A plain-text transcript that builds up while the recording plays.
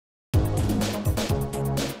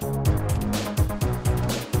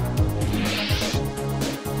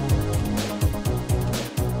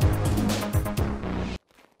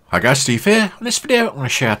Hi guys, Steve here. In this video I'm going to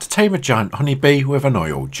show you how to tame a giant honeybee with an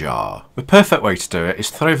oil jar. The perfect way to do it is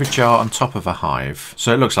throw the jar on top of a hive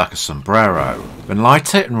so it looks like a sombrero. Then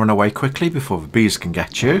light it and run away quickly before the bees can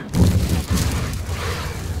get you.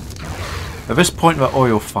 At this point the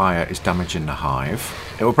oil fire is damaging the hive.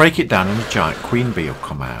 It will break it down and a giant queen bee will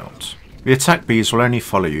come out. The attack bees will only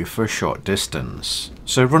follow you for a short distance,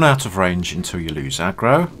 so run out of range until you lose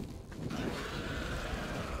aggro.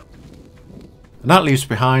 And that leaves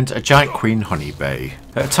behind a giant queen honeybee.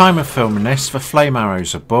 At the time of filming this, the flame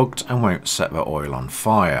arrows are bugged and won't set the oil on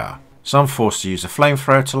fire, so I'm forced to use a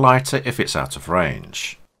flamethrower to light it if it's out of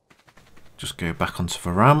range. Just go back onto the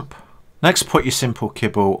ramp. Next, put your simple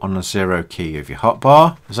kibble on the 0 key of your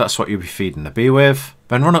hotbar, as that's what you'll be feeding the bee with.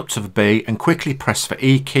 Then run up to the bee and quickly press the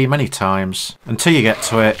E key many times until you get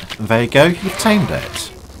to it, and there you go, you've tamed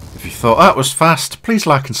it. If you thought that was fast, please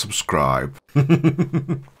like and subscribe.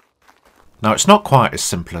 Now it's not quite as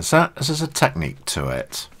simple as that, as there's a technique to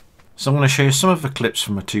it. So I'm going to show you some of the clips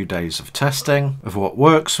from the 2 days of testing of what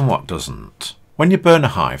works and what doesn't. When you burn a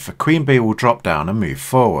hive, the queen bee will drop down and move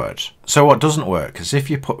forward. So what doesn't work is if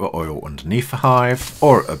you put the oil underneath the hive,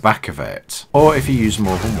 or at the back of it, or if you use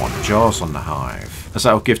more than one jars on the hive, as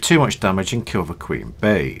that will give too much damage and kill the queen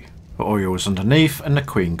bee. The oil was underneath and the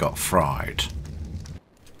queen got fried.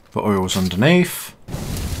 The oil was underneath.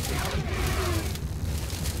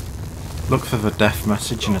 Look for the death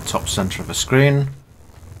message in the top centre of the screen.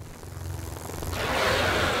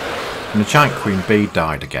 And the giant queen bee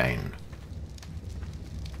died again.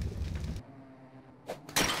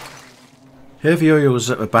 Here the oil is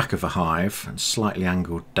at the back of the hive and slightly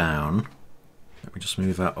angled down. Let me just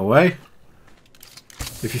move that away.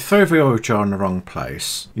 If you throw the oil jar in the wrong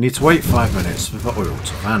place, you need to wait 5 minutes for the oil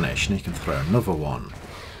to vanish and you can throw another one.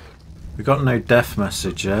 We've got no death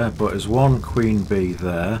message there, but there's one queen bee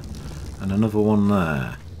there. And another one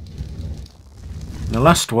there. And the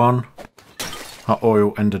last one, our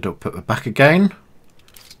oil ended up at the back again.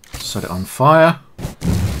 Set it on fire.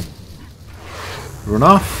 Run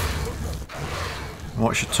off. And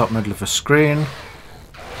watch the top middle of the screen.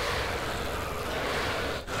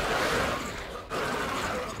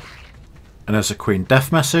 And there's a queen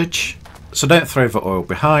death message. So don't throw the oil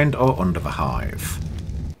behind or under the hive.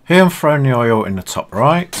 Here I'm throwing the oil in the top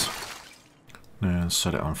right. And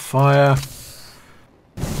set it on fire.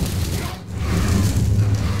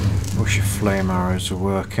 Wish your flame arrows are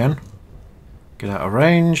working. Get out of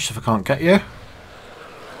range if I can't get you.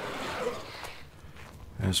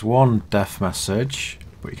 There's one death message,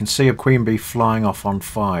 but you can see a queen bee flying off on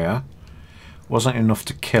fire. Wasn't enough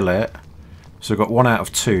to kill it, so I got 1 out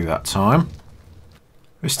of 2 that time.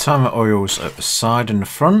 This time the oil's at the side and the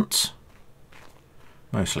front.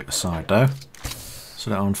 Mostly at the side though.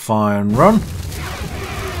 Set it on fire and run.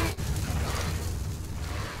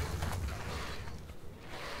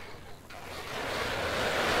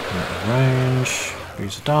 Out of range.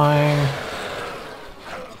 Bees are dying.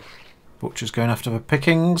 Butcher's going after the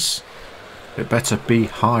pickings. It better be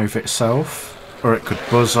hive itself, or it could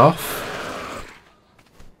buzz off.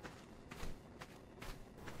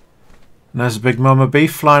 And there's a big mama bee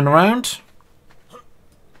flying around.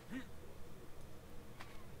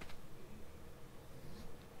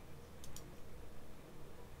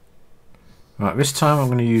 Right, this time I'm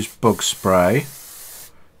going to use bug spray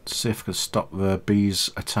to see if I can stop the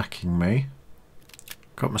bees attacking me.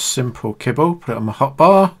 Got my simple kibble, put it on my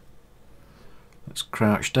hotbar. Let's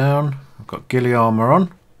crouch down. I've got ghillie armour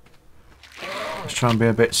on. Let's try and be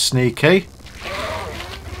a bit sneaky.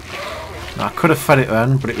 Now, I could have fed it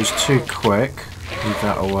then, but it was too quick. Leave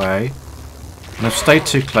that away. And I've stayed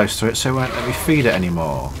too close to it, so it won't let me feed it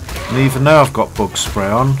anymore. And even though I've got bug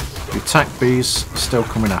spray on, the attack bees are still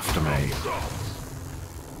coming after me.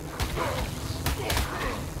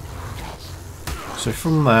 So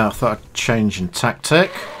from there I thought I'd change in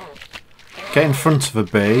tactic. Get in front of a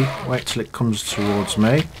bee, wait till it comes towards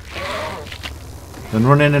me, then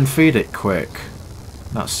run in and feed it quick.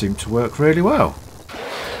 That seemed to work really well.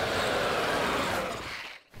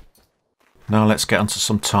 Now let's get onto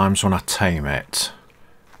some times when I tame it.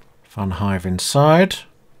 Find the hive inside.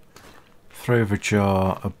 Throw the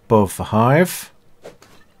jar above the hive.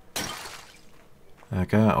 There we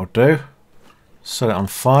go, that'll do. Set it on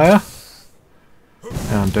fire.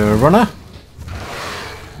 And do a runner.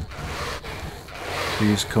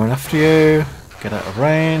 Bees coming after you. Get out of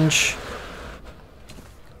range.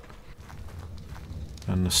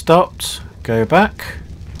 And they're stopped. Go back.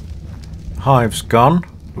 Hive's gone.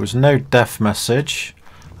 There was no death message.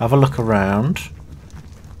 Have a look around.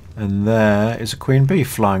 And there is a queen bee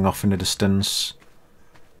flying off in the distance.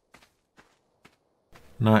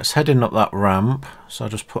 Now it's heading up that ramp, so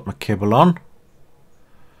I'll just put my kibble on.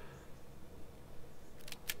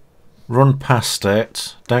 Run past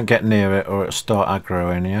it, don't get near it or it'll start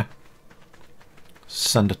aggroing you.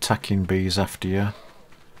 Send attacking bees after you.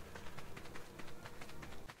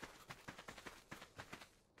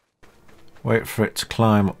 Wait for it to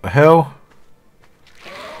climb up the hill.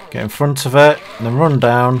 Get in front of it, and then run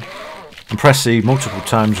down and press E multiple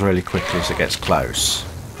times really quickly as it gets close.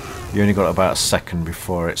 You only got about a second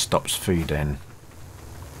before it stops feeding.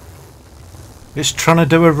 It's trying to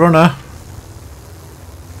do a runner.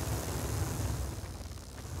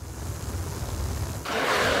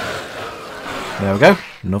 There we go,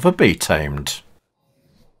 another bee tamed.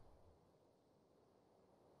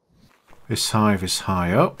 This hive is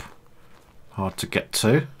high up, hard to get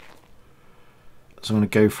to. So I'm going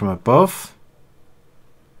to go from above.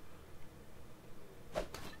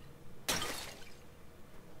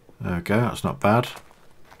 There we go, that's not bad.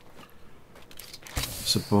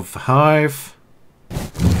 It's above the hive.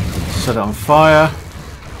 Set it on fire.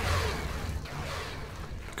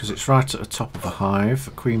 Because it's right at the top of the hive,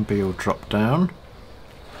 the queen bee will drop down.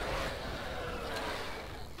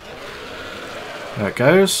 There it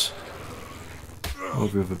goes. All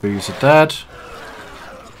the other bees are dead.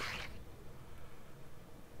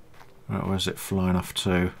 Right, where's it flying off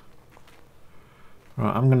to?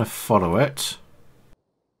 Right, I'm going to follow it.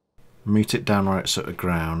 Meet it down where it's at the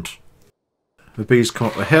ground. The bees come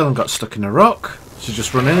up the hill and got stuck in a rock. So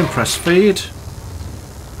just run in and press feed.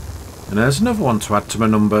 And there's another one to add to my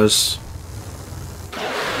numbers.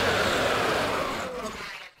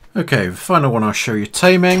 Okay, the final one I'll show you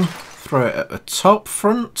taming. Throw it at the top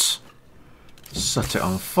front. Set it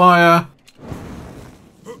on fire.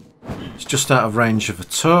 It's just out of range of a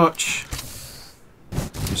torch.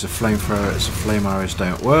 Use a flamethrower as the flame arrows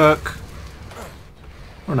don't work.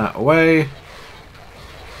 Run out of the way.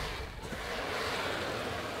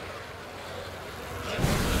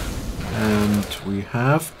 And we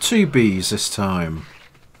have 2 bees this time.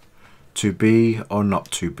 To be or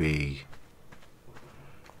not to be.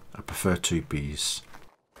 I prefer 2 bees.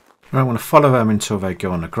 Right, I'm going to follow them until they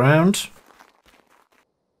go on the ground.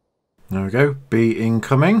 There we go, bee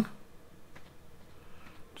incoming.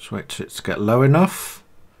 Just wait for it to get low enough.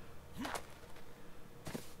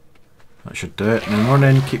 That should do it. And then run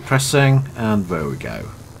in, keep pressing, and there we go.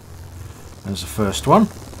 There's the first one.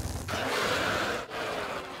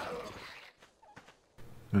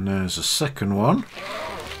 And there's a second one.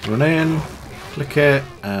 Run in, click it,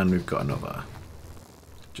 and we've got another.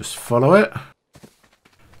 Just follow it.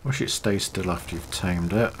 Wish it stays still after you've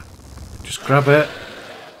tamed it. Just grab it.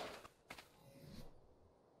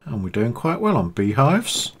 And we're doing quite well on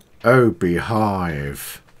beehives. Oh,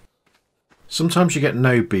 beehive. Sometimes you get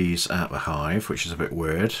no bees out of the hive, which is a bit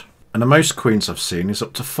weird. And the most queens I've seen is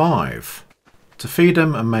up to 5. To feed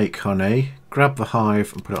them and make honey, grab the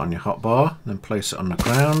hive and put it on your hotbar, then place it on the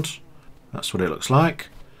ground. That's what it looks like.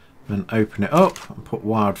 Then open it up and put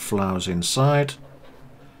wildflowers inside.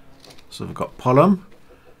 So they've got pollen,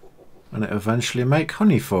 and it eventually make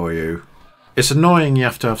honey for you. It's annoying you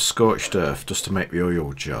have to have scorched earth just to make the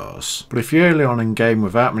oil jars, but if you're early on in game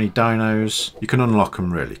without many dinos, you can unlock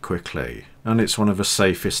them really quickly. And it's one of the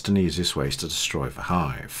safest and easiest ways to destroy the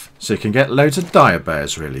hive. So you can get loads of dire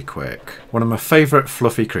bears really quick. One of my favourite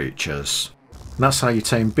fluffy creatures. And that's how you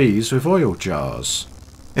tame bees with oil jars.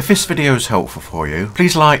 If this video is helpful for you,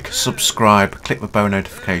 please like, subscribe, click the bell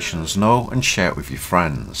notifications and all, and share it with your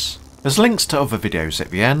friends. There's links to other videos at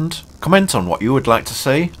the end. Comment on what you would like to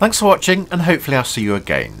see. Thanks for watching, and hopefully I'll see you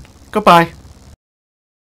again. Goodbye.